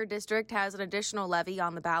Joint Fire District has an additional levy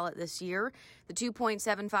on the ballot this year. The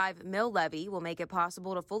 $2.75 mill levy will make it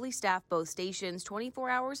possible to fully staff both stations 24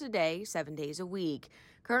 hours a day, 7 days a week.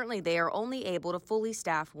 Currently, they are only able to fully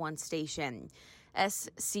staff one station.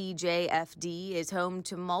 SCJFD is home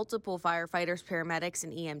to multiple firefighters, paramedics,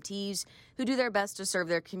 and EMTs who do their best to serve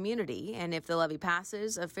their community. And if the levy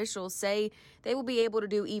passes, officials say they will be able to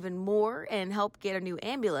do even more and help get a new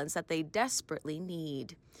ambulance that they desperately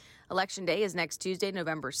need. Election Day is next Tuesday,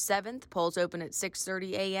 November 7th. Polls open at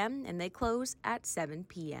 6:30 a.m. and they close at 7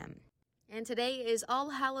 p.m. And today is All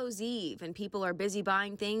Hallows Eve, and people are busy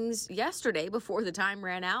buying things yesterday before the time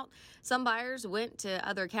ran out. Some buyers went to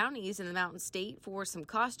other counties in the Mountain State for some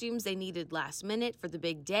costumes they needed last minute for the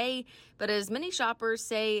big day. But as many shoppers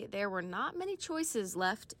say, there were not many choices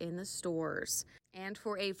left in the stores. And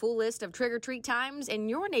for a full list of trick-or-treat times in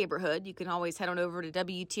your neighborhood, you can always head on over to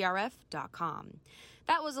WTRF.com.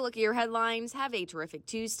 That was a look at your headlines. Have a terrific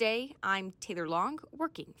Tuesday. I'm Taylor Long,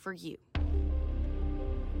 working for you.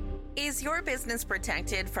 Is your business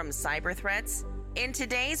protected from cyber threats? In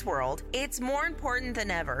today's world, it's more important than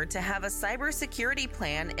ever to have a cybersecurity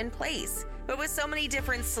plan in place. But with so many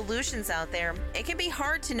different solutions out there, it can be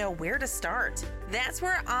hard to know where to start. That's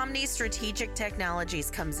where Omni Strategic Technologies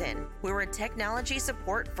comes in. We're a technology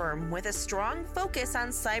support firm with a strong focus on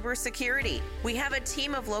cybersecurity. We have a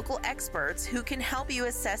team of local experts who can help you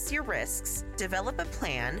assess your risks, develop a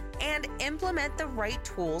plan, and implement the right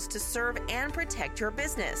tools to serve and protect your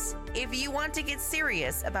business. If you want to get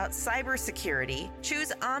serious about cybersecurity,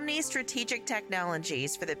 choose Omni Strategic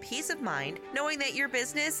Technologies for the peace of mind knowing that your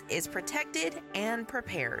business is protected and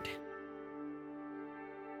prepared.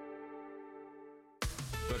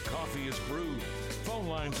 The coffee is brewed, phone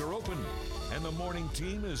lines are open, and the morning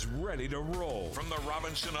team is ready to roll. From the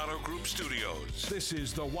Robinson Auto Group studios, this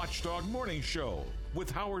is the Watchdog Morning Show with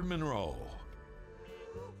Howard Monroe.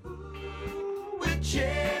 Witchy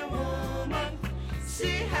woman,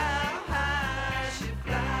 see how high she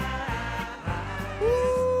flies.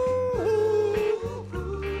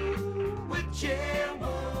 Witchy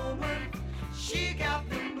woman, she got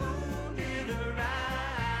the moon in her eye.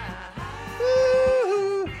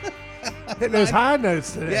 Hitting those high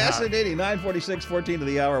notes today. Yes, indeed. 9:46, 14 to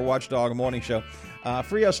the hour, Watchdog Morning Show.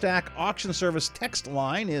 Frio Stack Auction Service text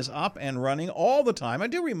line is up and running all the time. I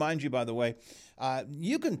do remind you, by the way,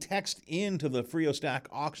 you can text into the Frio Stack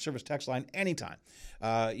Auction Service text line anytime.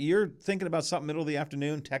 You're thinking about something middle of the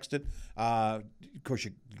afternoon, text it. Of course,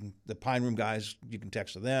 the Pine Room guys, you can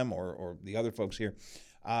text to them or the other folks here.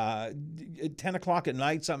 At 10 o'clock at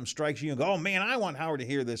night, something strikes you and go, oh, man, I want Howard to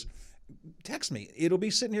hear this. Text me. It'll be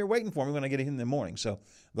sitting here waiting for me when I get it in the morning. So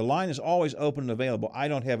the line is always open and available. I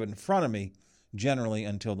don't have it in front of me generally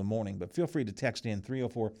until the morning, but feel free to text in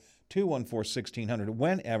 304-214-1600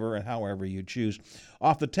 whenever and however you choose.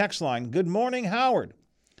 Off the text line, good morning, Howard.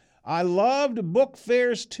 I loved book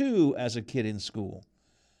fairs, too, as a kid in school.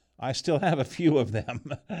 I still have a few of them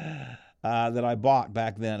that I bought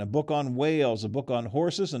back then. A book on whales, a book on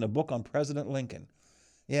horses, and a book on President Lincoln.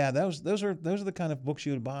 Yeah, those are the kind of books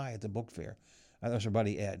you would buy at the book fair. That was our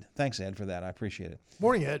buddy Ed. Thanks, Ed, for that. I appreciate it.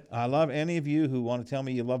 Morning, Ed. I love any of you who want to tell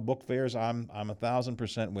me you love book fairs. I'm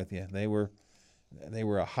 1,000% with you. They were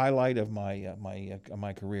a highlight of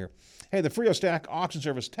my career. Hey, the Frio Stack Auction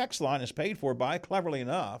Service text line is paid for by, cleverly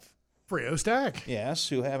enough, Frio Stack. Yes,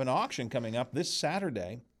 who have an auction coming up this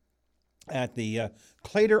Saturday at the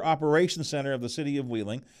Clater Operations Center of the City of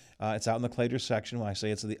Wheeling. It's out in the Clater section. When I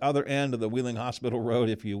say it's at the other end of the Wheeling Hospital Road,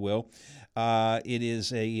 if you will. It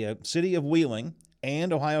is a City of Wheeling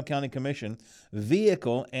and Ohio County Commission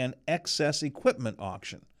vehicle and excess equipment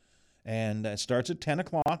auction. And it starts at 10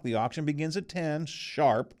 o'clock. The auction begins at 10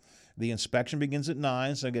 sharp. The inspection begins at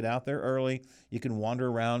 9, so get out there early. You can wander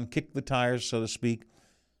around, kick the tires, so to speak.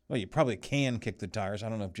 Well, you probably can kick the tires. I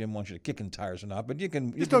don't know if Jim wants you to kick in tires or not, but you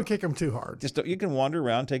can. Don't kick them too hard. You can wander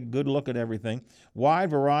around, take a good look at everything. Wide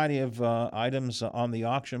variety of items on the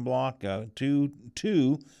auction block. Two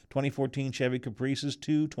 2014 Chevy Caprices,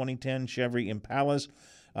 2 2010 Chevy Impalas.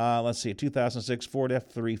 Let's see, a 2006 Ford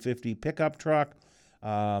F-350 pickup truck,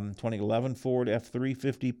 2011 Ford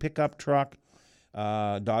F-350 pickup truck,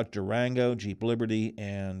 Dodge Durango, Jeep Liberty,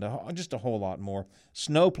 and just a whole lot more.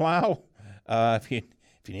 Snowplow, if you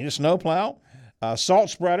need a snowplow. Salt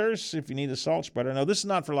spreaders, if you need a salt spreader. No, this is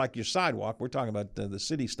not for like your sidewalk. We're talking about the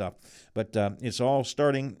city stuff. But it's all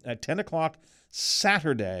starting at 10 o'clock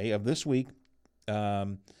Saturday of this week,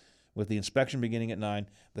 with the inspection beginning at 9,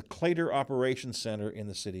 the Clater Operations Center in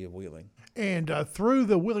the city of Wheeling. And through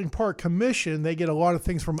the Wheeling Park Commission, they get a lot of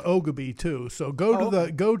things from Ogilvy too. So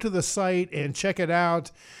go to the site and check it out.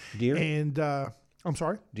 Deer? And I'm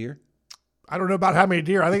sorry? Deer? I don't know about how many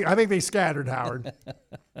deer. I think they scattered, Howard.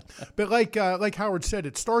 But like Howard said,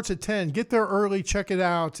 it starts at 10. Get there early, check it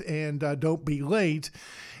out, and don't be late.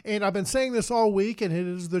 And I've been saying this all week, and it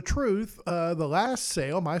is the truth. The last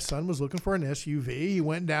sale, my son was looking for an SUV. He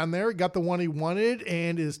went down there, got the one he wanted,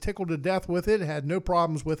 and is tickled to death with it, had no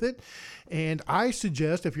problems with it. And I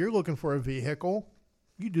suggest if you're looking for a vehicle,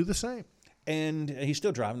 you do the same. And he's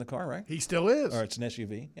still driving the car, right? He still is. Or it's an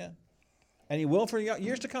SUV, yeah. And he will for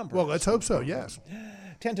years to come. Well, let's hope so, yes.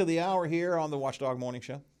 10 to the hour here on the Watchdog Morning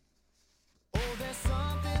Show.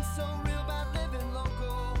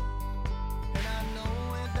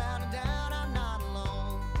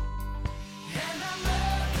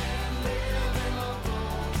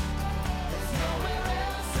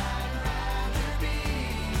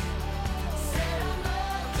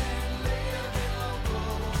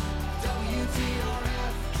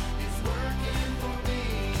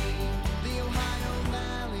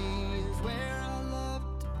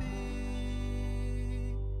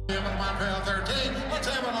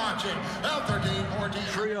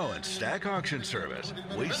 Trio and Stack Auction Service.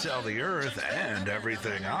 We sell the earth and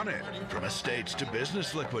everything on it. From estates to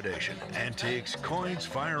business liquidation, antiques, coins,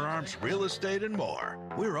 firearms, real estate, and more.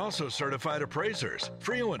 We're also certified appraisers.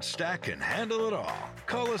 Trio and Stack can handle it all.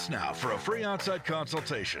 Call us now for a free on-site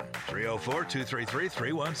consultation.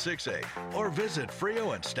 304-233-3168. Or visit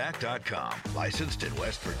FrioandStack.com. Licensed in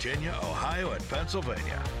West Virginia, Ohio, and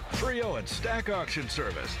Pennsylvania. Trio and Stack Auction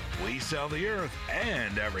Service. We sell the earth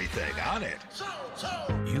and everything on it.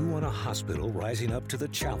 You want a hospital rising up to the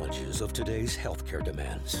challenges of today's healthcare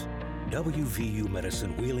demands. WVU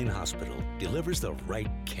Medicine Wheeling Hospital delivers the right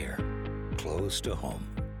care, close to home.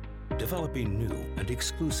 Developing new and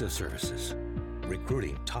exclusive services,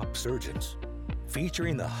 recruiting top surgeons,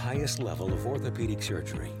 featuring the highest level of orthopedic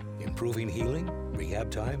surgery, improving healing,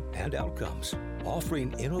 rehab time, and outcomes,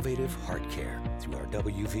 offering innovative heart care through our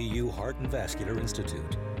WVU Heart and Vascular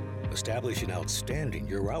Institute, establishing outstanding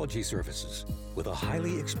urology services with a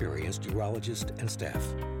highly experienced urologist and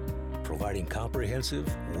staff, providing comprehensive,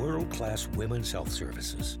 world-class women's health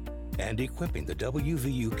services, and equipping the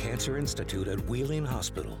WVU Cancer Institute at Wheeling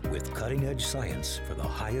Hospital with cutting-edge science for the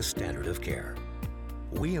highest standard of care.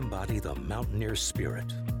 We embody the mountaineer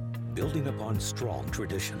spirit, building upon strong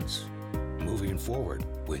traditions, moving forward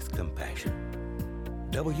with compassion.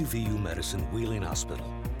 WVU Medicine Wheeling Hospital,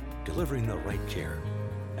 delivering the right care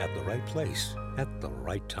at the right place at the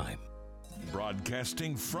right time.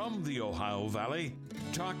 Broadcasting from the Ohio Valley,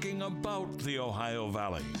 talking about the Ohio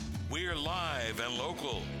Valley. We're live and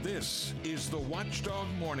local. This is the Watchdog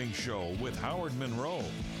Morning Show with Howard Monroe.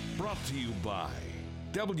 Brought to you by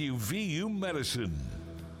WVU Medicine.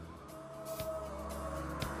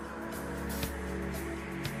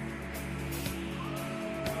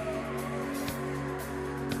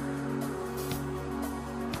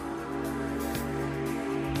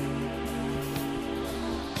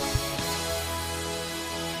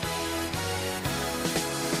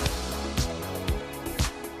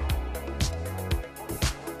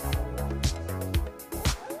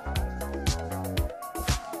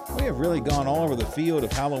 We have really gone all over the field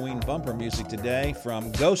of Halloween bumper music today,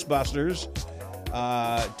 from Ghostbusters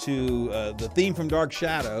to the theme from Dark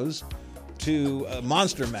Shadows to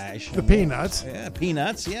Monster Mash. The Peanuts. Yeah,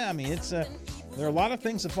 Peanuts. Yeah, I mean, it's there are a lot of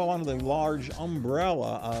things that fall under the large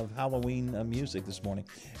umbrella of Halloween music this morning.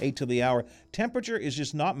 8 to the hour. Temperature is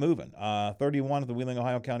just not moving. 31 at the Wheeling,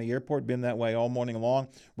 Ohio County Airport. Been that way all morning long.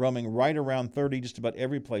 Roaming right around 30 just about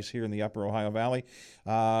every place here in the upper Ohio Valley.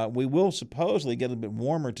 We will supposedly get a bit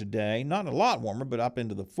warmer today. Not a lot warmer, but up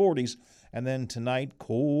into the 40s. And then tonight,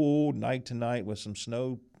 cold night tonight with some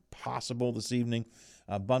snow possible this evening.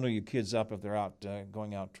 Bundle your kids up if they're out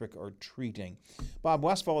going out trick-or-treating. Bob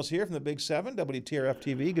Westfall is here from the Big 7,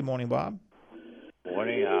 WTRF-TV. Good morning, Bob.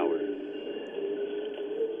 Morning, Howard.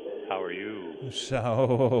 How are you?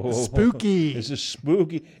 So spooky. This is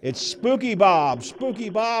spooky. It's Spooky Bob. Spooky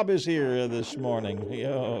Bob is here this morning.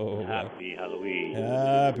 Yo. Happy Halloween.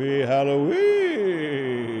 Happy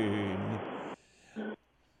Halloween.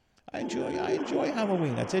 I enjoy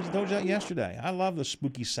Halloween. I told you that yesterday. I love the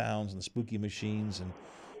spooky sounds and the spooky machines and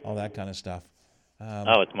all that kind of stuff.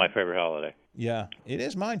 It's my favorite holiday. Yeah, it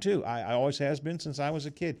is mine too. I always has been since I was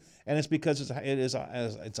a kid, and it's because it's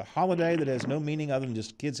a holiday that has no meaning other than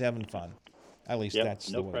just kids having fun. At least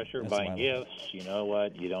that's no the way. pressure That's buying the way I look. gifts. You know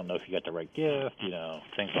what? You don't know if you got the right gift.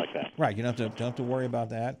 Things like that. Right, you don't have to worry about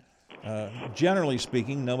that. Generally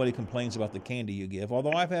speaking, nobody complains about the candy you give.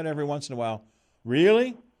 Although I've had every once in a while,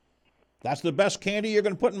 really? That's the best candy you're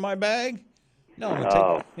going to put in my bag? No, I'm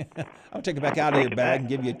gonna take it back out of your bag and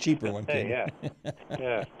give you a cheaper one, kid.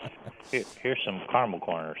 Yeah. Here's some caramel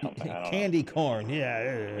corn or something. I don't Candy know. corn,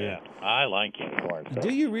 yeah. Yeah, I like candy corn. So.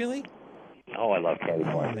 Do you really? Oh, I love candy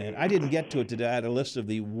corn. Oh, man. I didn't get to it today. I had a list of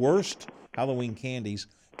the worst Halloween candies.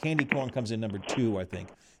 Candy corn comes in number 2, I think.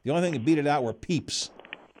 The only thing that beat it out were Peeps.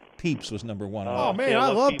 Peeps was number 1. Oh, man, I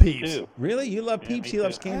love Peeps. Too. Really? You love Peeps? He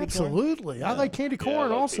loves candy corn? Absolutely. I like candy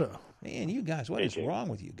corn also. Peeps. Man, you guys, what is wrong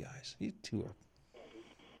with you guys? You two are...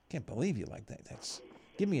 Can't believe you like that.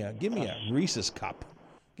 Give me a Reese's cup.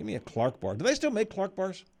 Give me a Clark bar. Do they still make Clark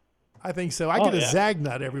bars? I think so. I get a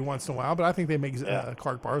Zagnut every once in a while, but I think they make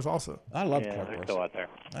Clark bars also. I love Clark bars. Still out there.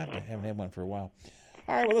 I haven't had one for a while.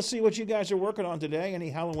 All right, well, let's see what you guys are working on today. Any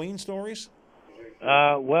Halloween stories?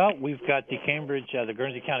 Well, we've got the Cambridge, the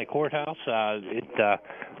Guernsey County Courthouse.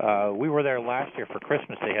 We were there last year for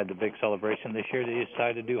Christmas. They had the big celebration. This year they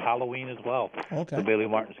decided to do Halloween as well. Okay. So Bailey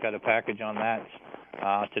Martin's got a package on that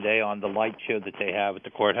today on the light show that they have at the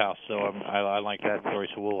courthouse. So I like that story,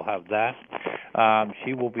 so we'll have that.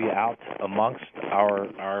 She will be out amongst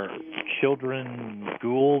our children,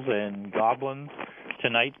 ghouls, and goblins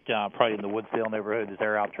tonight, probably in the Woodsdale neighborhood, as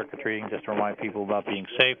they're out trick-or-treating, just to remind people about being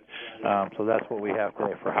safe. So that's what we have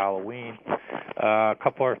today for Halloween. A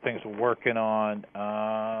couple other things we're working on.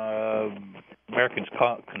 Americans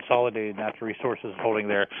Consolidated Natural Resources holding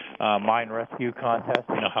their mine rescue contest.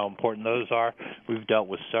 You know how important those are. We've dealt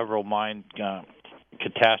with several mine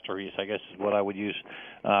catastrophes, I guess is what I would use,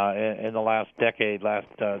 in the last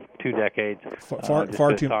 2 decades.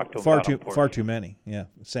 Far too many. Yeah,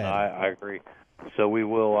 sad. I agree. So we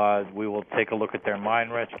will take a look at their mine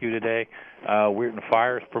rescue today. Weirton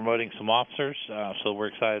Fire is promoting some officers, so we're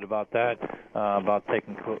excited about that, about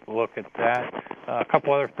taking a look at that. A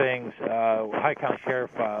couple other things. High County Sheriff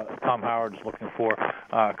Tom Howard is looking for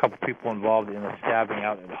a couple people involved in a stabbing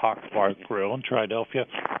out at Hawks Bar Grill in Triadelphia. It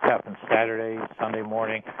happened Saturday, Sunday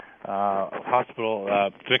morning.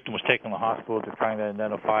 Victim was taken to the hospital. They're trying to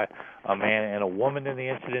identify a man and a woman in the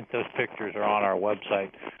incident. Those pictures are on our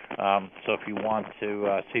website. So if you want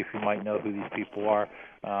to see if you might know who these people are,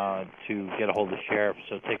 to get a hold of the sheriff,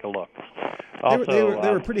 so take a look. Also,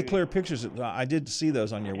 they were pretty clear pictures. I did see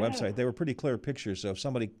those on your website. They were pretty clear pictures, so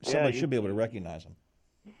somebody should be able to recognize them.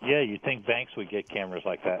 Yeah, you'd think banks would get cameras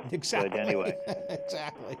like that. Exactly. But anyway.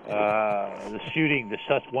 Exactly. The shooting,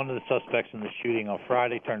 one of the suspects in the shooting on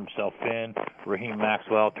Friday turned himself in. Raheem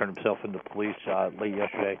Maxwell turned himself into police late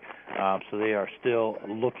yesterday. So they are still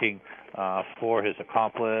looking for his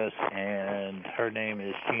accomplice, and her name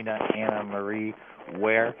is Sheena Anna Marie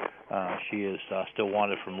Ware. She is still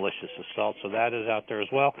wanted for malicious assault, so that is out there as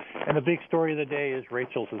well. And the big story of the day is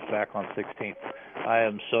Rachel's is back on 16th. I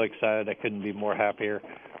am so excited. I couldn't be more happier.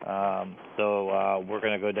 So we're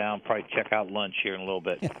going to go down, probably check out lunch here in a little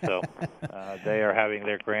bit. So they are having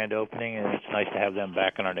their grand opening, and it's nice to have them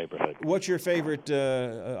back in our neighborhood. What's your favorite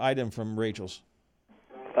item from Rachel's?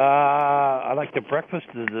 I like the breakfast,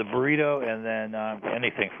 the burrito, and then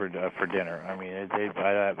anything for dinner. I mean,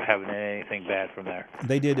 I haven't had anything bad from there.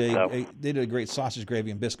 They did a great sausage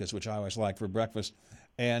gravy and biscuits, which I always like for breakfast,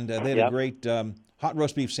 and they had a great hot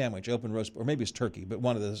roast beef sandwich, open roast, or maybe it's turkey, but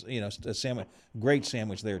one of those, a sandwich, great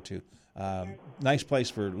sandwich there too. Nice place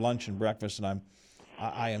for lunch and breakfast, and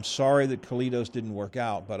I am sorry that Carlitos didn't work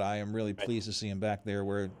out, but I am really pleased to see him back there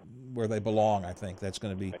where they belong. I think that's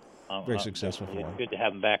going to be very successful for him. It's good to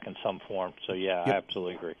have him back in some form. So, yeah, I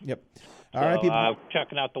absolutely agree. Yep. All right, people.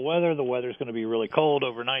 Checking out the weather. The weather's going to be really cold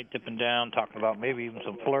overnight, dipping down, talking about maybe even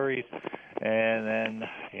some flurries. And then,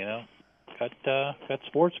 got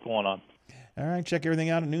sports going on. All right, check everything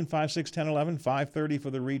out at noon, 5, 6, 10, 11, 5:30 for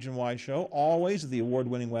the region-wide show. Always at the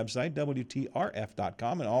award-winning website,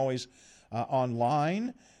 WTRF.com, and always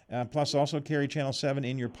online. Plus, also carry Channel 7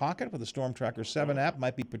 in your pocket with the Storm Tracker 7 app.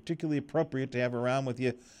 Might be particularly appropriate to have around with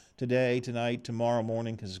you today, tonight, tomorrow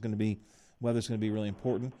morning, because weather's going to be really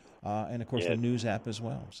important. And, of course, the news app as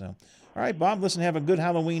well. So, all right, Bob, listen, have a good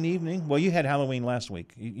Halloween evening. Well, you had Halloween last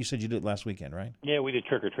week. You said you did it last weekend, right? Yeah, we did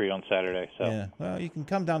trick-or-treat on Saturday. So. Yeah, well, you can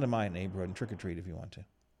come down to my neighborhood and trick-or-treat if you want to.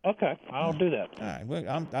 Okay, I'll do that. All right, well,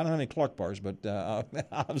 I don't have any Clark bars, but I'll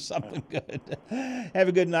have something good. Have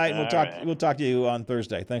a good night, and we'll talk to you on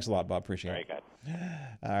Thursday. Thanks a lot, Bob. Appreciate it. All right, guys. All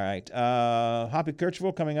right. Hoppy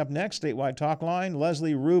Kirchville coming up next. Statewide Talk Line.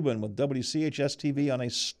 Leslie Rubin with WCHS-TV on a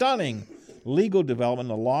stunning legal development,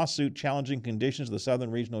 a lawsuit challenging conditions of the Southern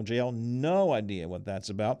Regional Jail. No idea what that's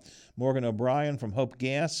about. Morgan O'Brien from Hope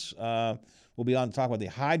Gas will be on to talk about the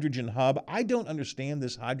hydrogen hub. I don't understand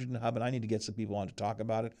this hydrogen hub, and I need to get some people on to talk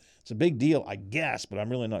about it. It's a big deal, I guess, but I'm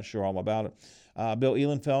really not sure all about it. Bill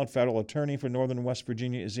Ehlenfeld, federal attorney for Northern West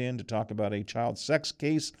Virginia, is in to talk about a child sex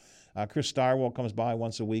case. Chris Styrwell comes by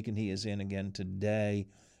once a week, and he is in again today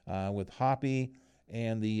with Hoppy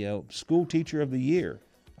and the School Teacher of the Year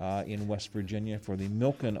in West Virginia for the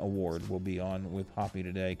Milken Award will be on with Hoppy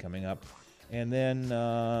today coming up. And then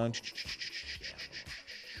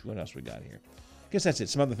what else we got here? I guess that's it.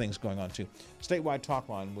 Some other things going on, too. Statewide Talk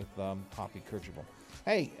Line with Hoppy Kirchville.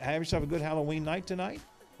 Hey, have yourself a good Halloween night tonight.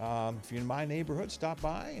 If you're in my neighborhood, stop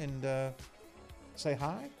by and say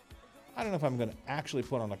hi. I don't know if I'm going to actually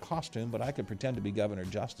put on a costume, but I could pretend to be Governor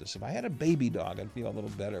Justice. If I had a baby dog, I'd feel a little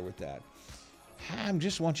better with that. I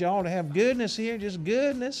just want you all to have goodness here, just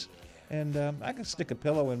goodness. And I can stick a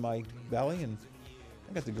pillow in my belly, and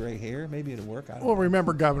I got the gray hair. Maybe it'll work. Well,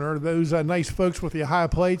 remember, Governor, those nice folks with the high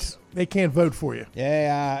plates, they can't vote for you.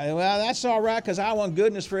 Yeah, well, that's all right, because I want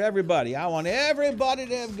goodness for everybody. I want everybody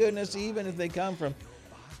to have goodness, even if they come from,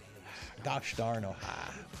 gosh darn, Ohio.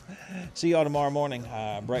 See y'all tomorrow morning,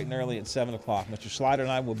 bright and early at 7 o'clock. Mr. Slider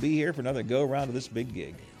and I will be here for another go-around of this big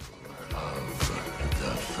gig.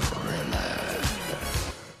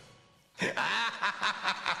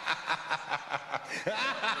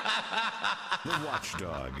 The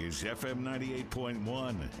Watchdog is FM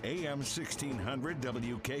 98.1, AM 1600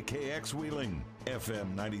 WKKX Wheeling,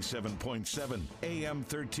 FM 97.7, AM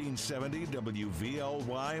 1370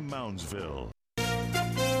 WVLY Moundsville.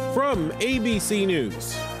 From ABC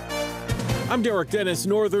News, I'm Derek Dennis.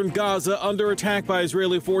 Northern Gaza under attack by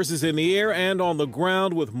Israeli forces in the air and on the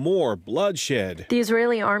ground with more bloodshed. The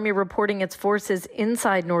Israeli army reporting its forces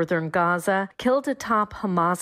inside northern Gaza killed a top Hamas